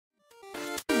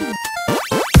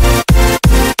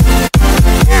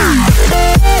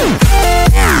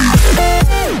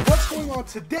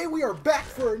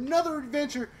another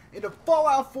adventure into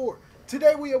Fallout 4.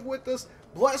 Today we have with us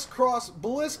Blessed Cross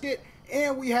Blisket,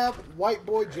 and we have White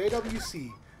Boy JWC.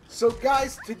 So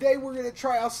guys, today we're going to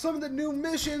try out some of the new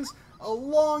missions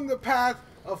along the path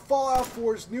of Fallout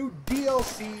 4's new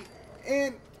DLC.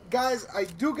 And guys, I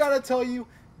do got to tell you,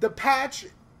 the patch,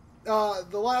 the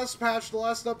last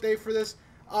update for this,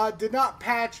 did not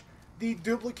patch the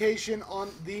duplication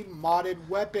on the modded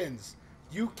weapons.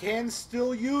 You can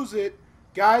still use it.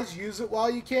 Guys, use it while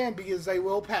you can because they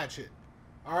will patch it.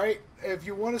 Alright, if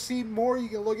you want to see more, you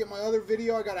can look at my other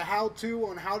video. I got a how-to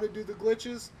on how to do the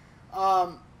glitches.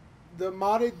 The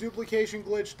modded duplication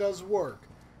glitch does work.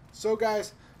 So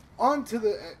guys, onto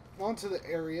the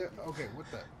area. Okay, what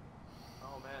the?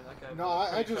 Oh man, that guy. No,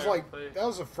 I just like, that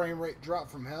was a frame rate drop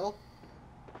from hell.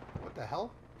 What the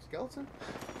hell? Skeleton?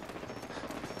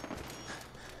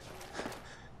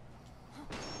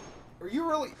 Are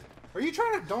you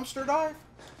trying to dumpster dive?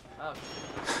 Oh.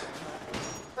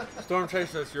 Storm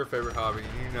Chase, that's your favorite hobby.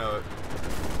 You know it.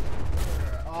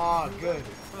 Ah, good.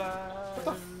 What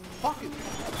the fuck is...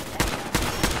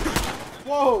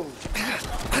 Whoa!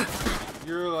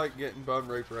 You're like getting bum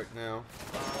raped right now.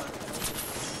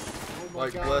 Oh my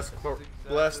Like God.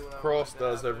 Blessed Cross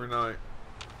does every night.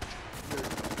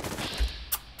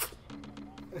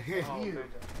 You.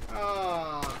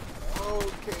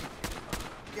 Okay.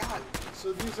 God.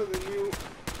 So these are the new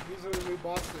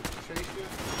bots that chase you?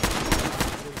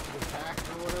 The pack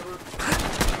or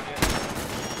whatever?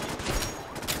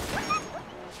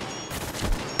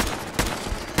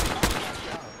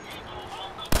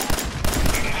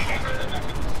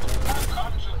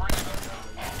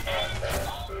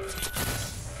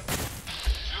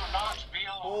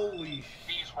 Holy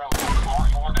shit.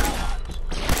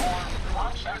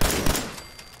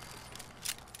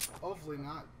 Hopefully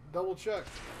not. Double check.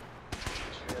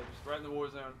 Yeah, just right in the war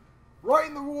zone. Right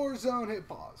in the war zone, hit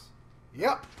pause.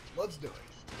 Yep, let's do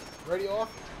it. Ready off?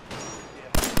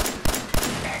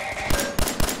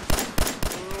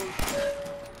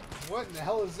 What in the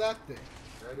hell is that thing?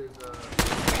 That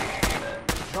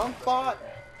is Junk bot?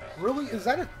 Really? Is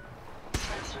that a...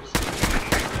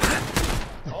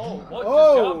 Oh, what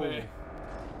Oh! just got me?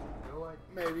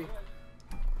 Maybe.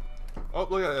 Oh,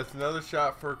 look at that. That's another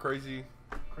shot for a crazy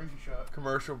shot.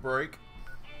 commercial break.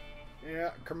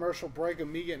 Yeah, commercial break of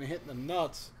me getting hit in the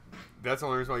nuts. That's the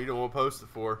only reason why you don't want to post it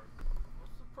for.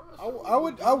 I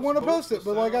want to post it,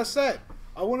 but like I said,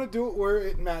 I want to do it where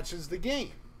it matches the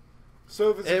game. So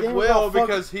if it's a It game will, about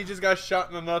because he just got shot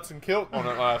in the nuts and killed on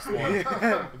it last one.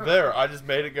 Yeah. There, I just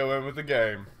made it go in with the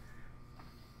game.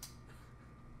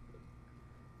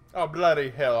 Oh, bloody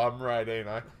hell, I'm right, ain't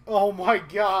I? Oh my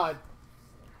God.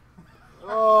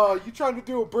 Oh, you trying to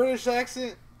do a British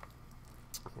accent?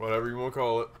 Whatever you want to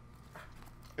call it.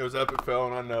 It was epic fail,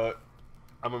 and I know it.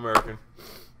 I'm American.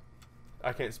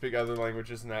 I can't speak other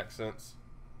languages and accents.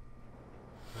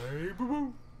 Hey,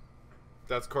 boo-boo.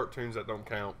 That's cartoons that don't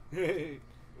count. Hey.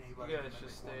 You guys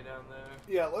just stay down there.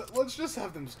 Yeah, let's just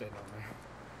have them stay down there.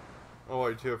 Oh, what,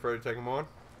 you too afraid to take them on?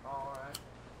 Alright.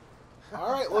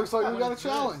 Alright, looks like we got a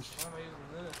challenge. Why am I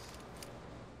using this?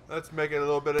 Let's make it a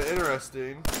little bit of interesting.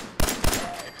 You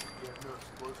have no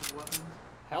explosive weapons?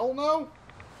 Hell no.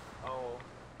 Oh.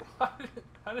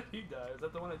 How did he die? Is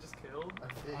that the one I just killed?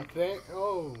 I think.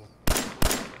 Oh.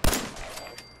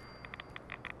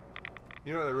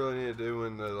 You know what they really need to do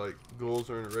when the like ghouls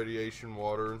are in radiation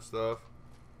water and stuff?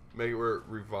 Make it where it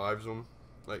revives them,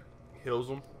 like heals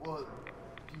them. Well, do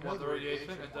you What, the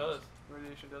radiation? It ones? does.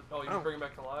 Radiation does. Oh, you Oh. can bring it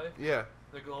back to life? Yeah,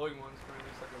 The glowing ones bring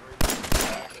this like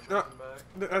a radiation. No.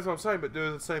 Back. that's what I'm saying. But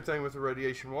do the same thing with the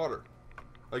radiation water.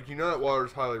 Like you know that water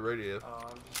is highly radiative. Oh,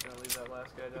 I'm just gonna leave that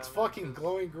last guy down. It's there fucking 'cause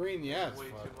glowing green, yeah. it's It's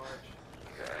way fuck.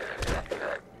 too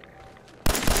much.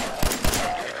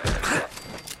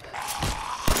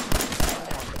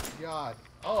 God.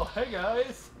 Oh, hey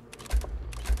guys!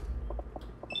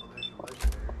 Well, there's your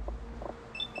legendary.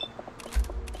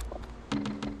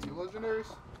 Two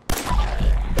legendaries?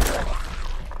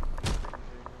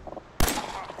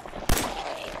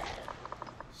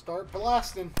 Start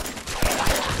blasting.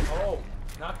 Oh,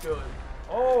 not good.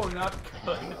 Oh, not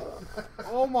good.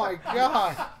 Oh my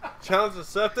God. Challenge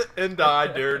accepted and die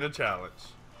during the challenge.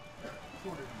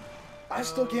 I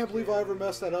still can't believe I ever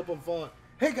messed that up on fun.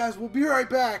 Hey guys, we'll be right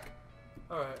back.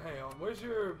 Alright, hang on. Where's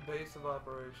your base of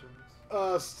operations?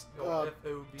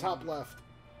 Top FOB. left.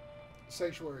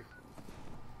 Sanctuary.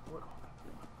 What?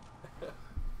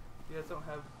 You guys don't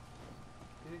have...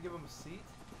 You didn't give him a seat?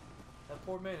 That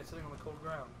poor man is sitting on the cold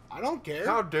ground. I don't care.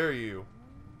 How dare you?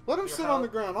 Let him Your sit on the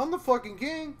house- ground. I'm the fucking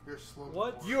king. You're slow.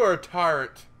 What? You are a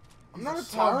tyrant. I'm not a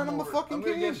tyrant. I'm the slumlord. fucking I'm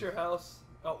gonna king. guess your house...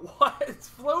 Oh, what? It's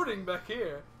floating back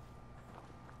here.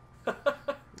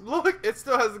 Look, it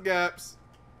still has the gaps.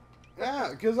 Yeah,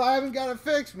 because I haven't got it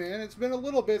fixed, man. It's been a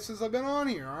little bit since I've been on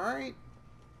here, alright?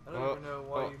 I don't Oh, even know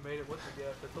why oh. you made it with the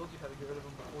gaps. I told you how to get rid of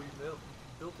them before you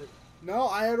built it. No,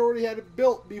 I had already had it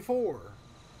built before.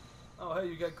 Oh, hey,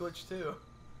 you got glitched too.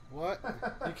 What?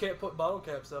 You can't put bottle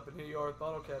caps up, and here you are with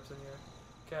bottle caps in your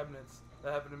cabinets.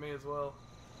 That happened to me as well.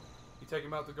 You take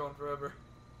them out, they're gone forever.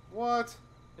 What?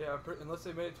 Yeah, unless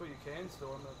they made it to where you can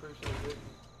store them, I'm pretty sure they didn't.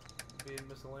 Being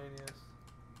miscellaneous.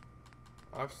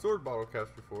 I've stored bottle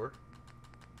caps before.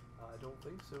 I don't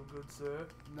think so, good sir.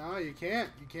 No, you can't.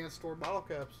 You can't store bottle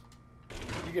caps.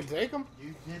 You can take them?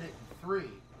 You did it in 3.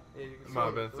 Yeah, you can Might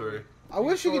have store been 3. I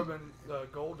wish you store could... them in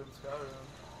gold and Skyrim.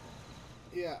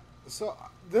 Yeah, so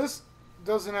this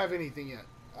doesn't have anything yet.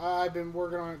 I've been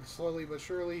working on it slowly but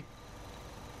surely.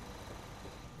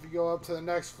 If you go up to the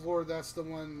next floor, that's the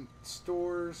one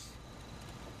stores.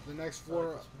 The next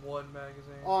floor... Just one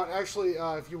magazine. On actually,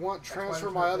 if you want, That's why transfer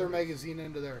there's my no other things. magazine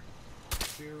into there.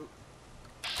 Shoot.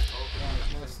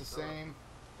 Okay. That's the same.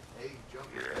 Hey, jump.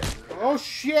 Oh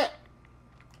shit!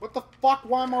 What the fuck?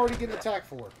 Why am I already getting attacked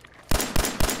for?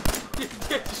 You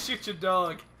get to shoot your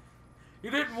dog. You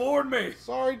didn't warn me.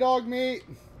 Sorry, dog meat.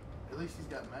 At least he's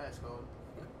got mask on.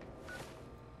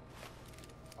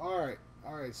 Alright,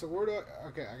 alright, so where do I...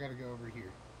 Okay, I gotta go over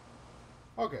here.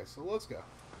 Okay, so let's go.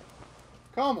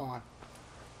 Come on.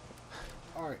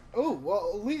 Alright. Oh,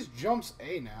 well, at least jumps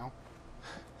A now.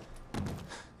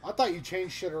 I thought you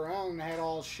changed shit around and had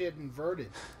all shit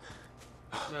inverted.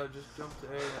 No, just jump to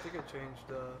A. I think I changed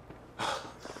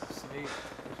Snake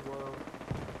as well.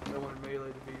 I wanted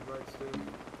Melee to be right still.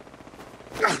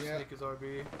 Yeah. Snake is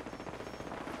RB.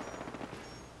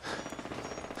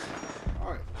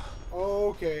 Alright.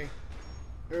 Okay.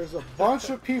 There's a bunch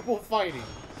of people fighting.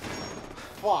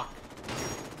 Fuck.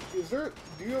 Is there...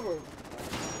 Do you have a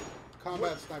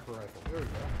combat sniper rifle? There we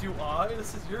go. Do I?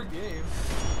 This is your game.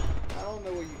 I don't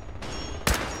know what you...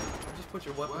 Just put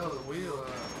your weapon Well, on the wheel.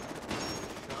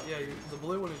 Yeah, the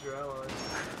blue one is your ally.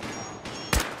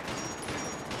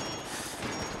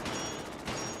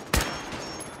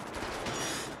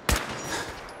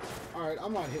 Alright,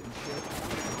 I'm not hitting shit.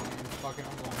 I'm going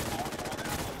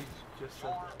Just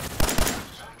said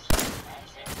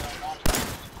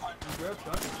you grab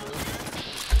shotgun shells.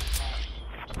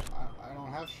 I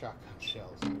don't have shotgun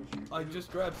shells. I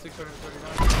just grabbed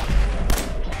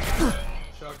 639.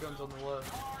 Shotguns on the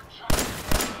left.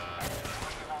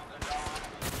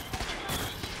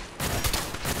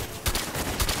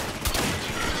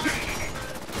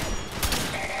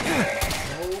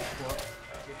 Oh, fuck.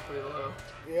 It's pretty low.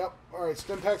 Yep. Alright,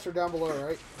 stim packs are down below,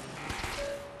 right?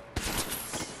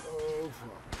 Oh,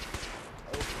 fuck.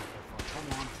 Oh, fuck.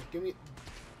 Come on. Give me...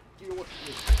 You know what?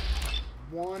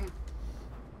 One.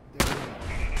 There we go.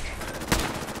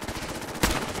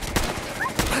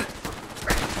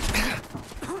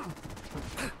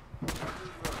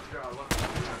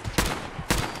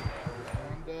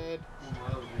 One dead.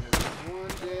 One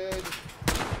dead.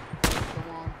 Come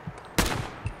on.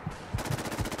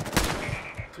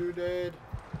 Two dead.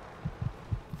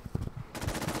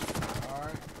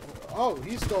 Alright. Oh,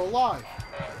 he's still alive.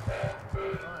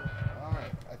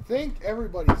 Alright. I think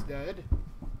everybody's dead.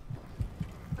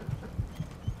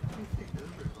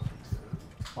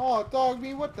 Oh, dog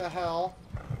me, what the hell?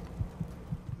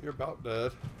 You're about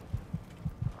dead.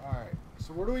 Alright.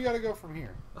 So where do we gotta go from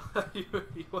here? you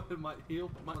wanted my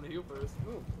heal first.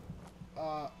 Ooh.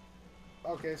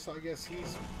 Okay, so I guess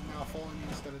he's now following me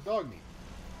instead of dog meat.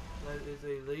 That is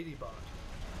a ladybot.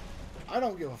 I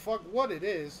don't give a fuck what it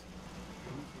is.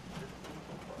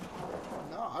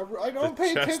 No, I don't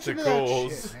pay attention to that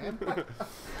shit, man.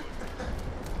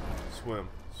 Swim,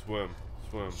 swim,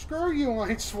 swim. Screw you, I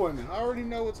ain't swimming. I already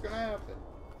know what's gonna happen.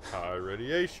 High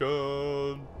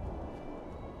radiation.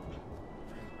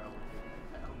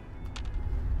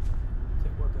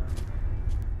 Take what down?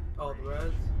 Oh, the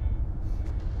reds?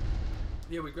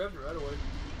 Yeah, we grabbed it right away.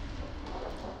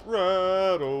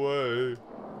 Right away.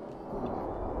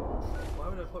 Why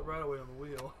would I put right away on the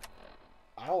wheel?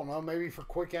 I don't know, maybe for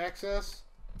quick access?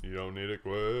 You don't need it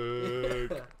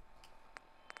quick.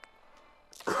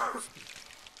 Alright,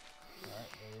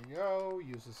 there we go.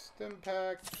 Use a stim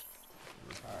pack.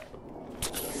 Alright.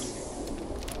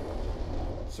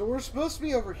 So we're supposed to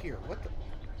be over here. What the...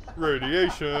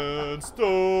 Radiation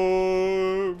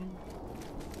storm.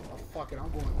 Oh, fuck it, I'm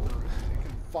going through it. It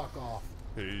can fuck off.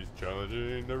 He's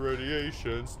challenging the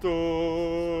radiation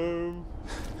storm.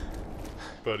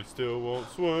 But he still won't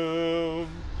swim.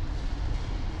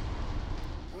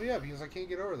 Well, yeah, because I can't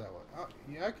get over that one. Oh,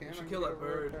 yeah, I can. You should I can kill get that over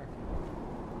right bird. there.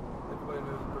 Everybody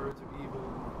knows birds are evil.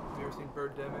 Very ever seen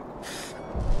Birdemic?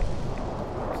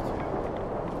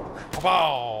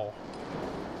 Wow.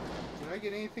 Did I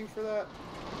get anything for that?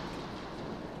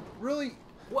 Really?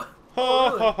 What? Ha Oh,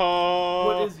 ha really? ha.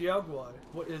 What is Yaguai?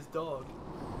 What is dog?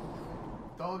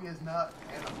 Dog is not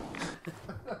animal.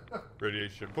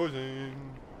 Radiation poisoning.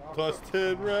 Plus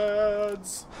 10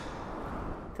 rads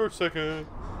per second.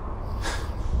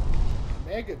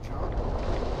 Mega jump.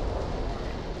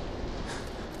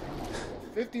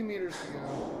 50 meters to go.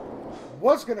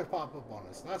 What's gonna pop up on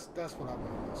us? That's what I'm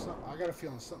gonna do. I got a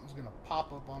feeling something's gonna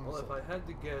pop up on Well, us. if I had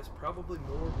to guess, probably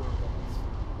more robots.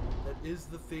 That is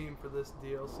the theme for this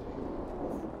DLC.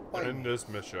 Fight In me. this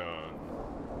mission.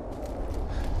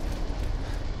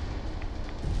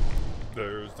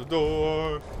 There's the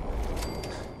door.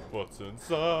 What's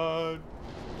inside?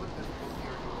 What difficulty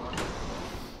are you on?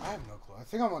 I have no clue. I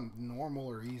think I'm on normal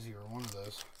or easy or one of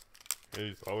those.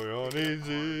 He's probably on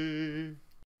easy.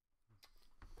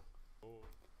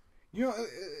 You know,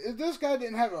 if this guy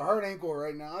didn't have a hurt ankle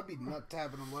right now, I'd be nut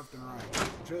tapping him left and right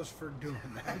just for doing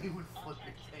that. He would flip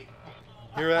your cake.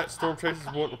 Hear that? Storm Chasers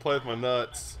wanting to play with my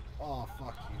nuts. Oh,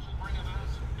 fuck you.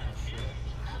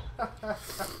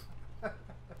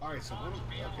 Alright, so what,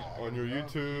 okay, On your I can go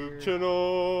YouTube here. channel.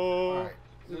 Alright,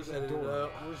 there's Just a edit it door.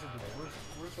 out. Where's the door?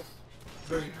 Where's the...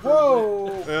 Very Whoa!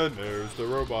 And there's the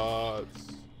robots.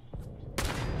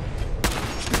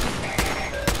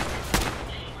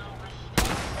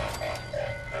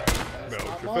 That's Melt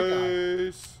not your my guy.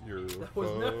 face. You're That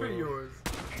was never yours.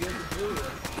 You had to do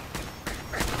this.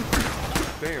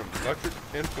 Damn, electric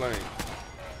and flame.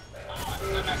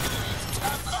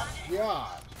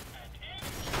 God.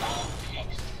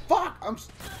 Fuck!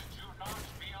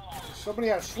 Somebody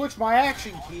had to switch my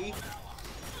action key.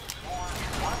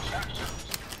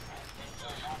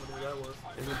 Whatever that was.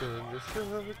 In the dungeon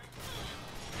shark.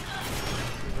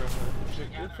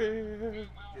 Shake your fear.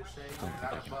 Just saying, you're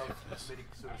not above committing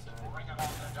suicide.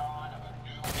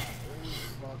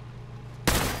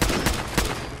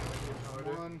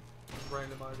 One.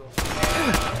 Randomize all.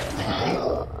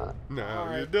 Now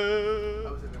Alright. you're dead.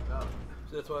 I was in enough.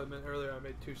 So that's what I meant earlier. I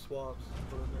made 2 swaps.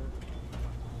 Put in there.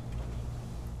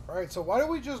 Alright, so why don't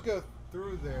we just go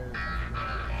through there?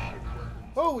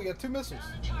 Oh, we got 2 missiles.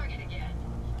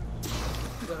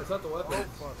 No, it's not the weapon. Oh,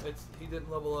 fuck. It's he didn't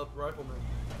level up Rifleman.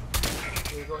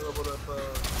 He's only leveled up.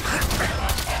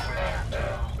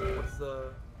 What's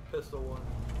the pistol one?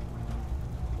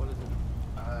 What is it?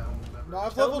 I don't remember. No,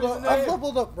 I've Tell leveled me up. the I've name.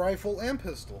 leveled up rifle and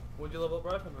pistol, When'd you level up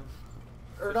Rifleman?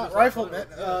 or It's not just rifleman.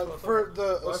 yeah, that's what I For thought. the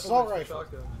Rifleman's assault for rifle.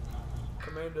 Shotgun.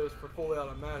 Commandos for fully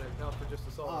automatic, not for just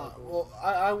assault rifles. Well,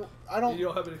 I don't. You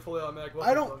don't have any fully automatic I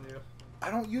weapons don't- on you. I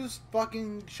don't use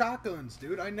fucking shotguns,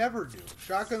 dude. I never do.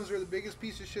 Shotguns are the biggest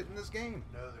piece of shit in this game.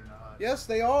 No, they're not. Yes,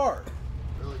 they are.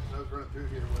 Really, 'cause I was running through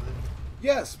here with it.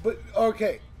 Yes, but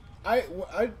okay.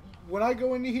 When I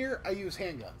go into here, I use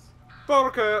handguns. Bottle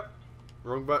cap.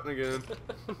 Wrong button again.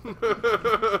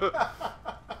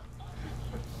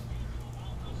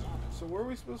 So where are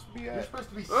we supposed to be You're at? supposed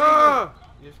to be singing. Ah!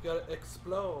 You just gotta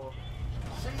explore.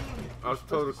 Sing. I was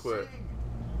You're told supposed to quit. sing.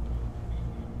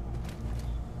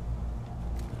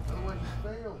 Otherwise, you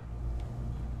fail.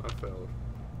 I failed.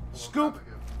 Scoop!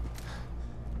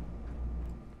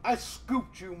 I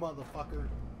scooped you, motherfucker.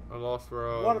 I lost where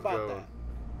I was What about going. that?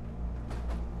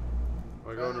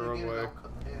 Am I going the wrong way? I'll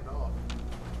cut the hand off.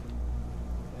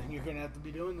 And you're gonna have to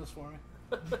be doing this for me.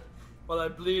 While I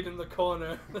bleed in the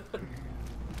corner.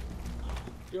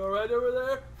 You alright over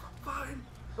there? Fine.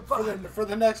 I'm fine. For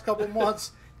the next couple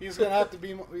months, he's gonna have to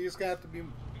be. He's gonna have to be.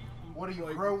 What do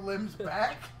you grow limbs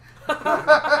back? Fuck!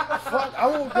 I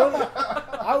won't go.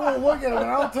 I won't look at him and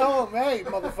I'll tell him, "Hey,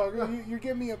 motherfucker, you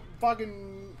give me a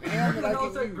fucking hand that I How's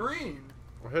can that use." green?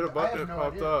 I hit a button, have it no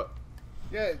popped idea. up.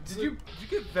 Yeah. Did you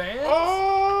get vans?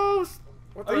 Oh!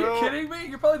 What the Are you hell? kidding me?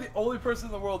 You're probably the only person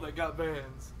in the world that got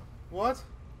vans. What?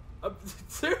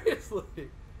 Seriously.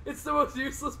 It's the most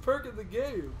useless perk in the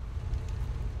game.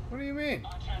 What do you mean?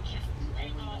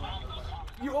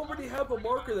 You already have a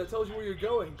marker that tells you where you're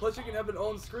going. Plus you can have an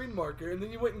on-screen marker, and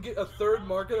then you went and get a third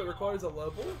marker that requires a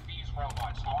level?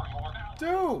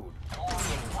 Dude!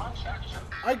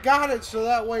 I got it so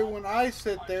that way when I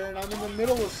sit there and I'm in the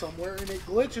middle of somewhere and it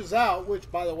glitches out,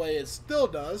 which by the way it still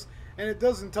does, and it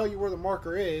doesn't tell you where the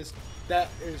marker is, that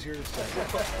is your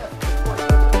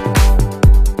second.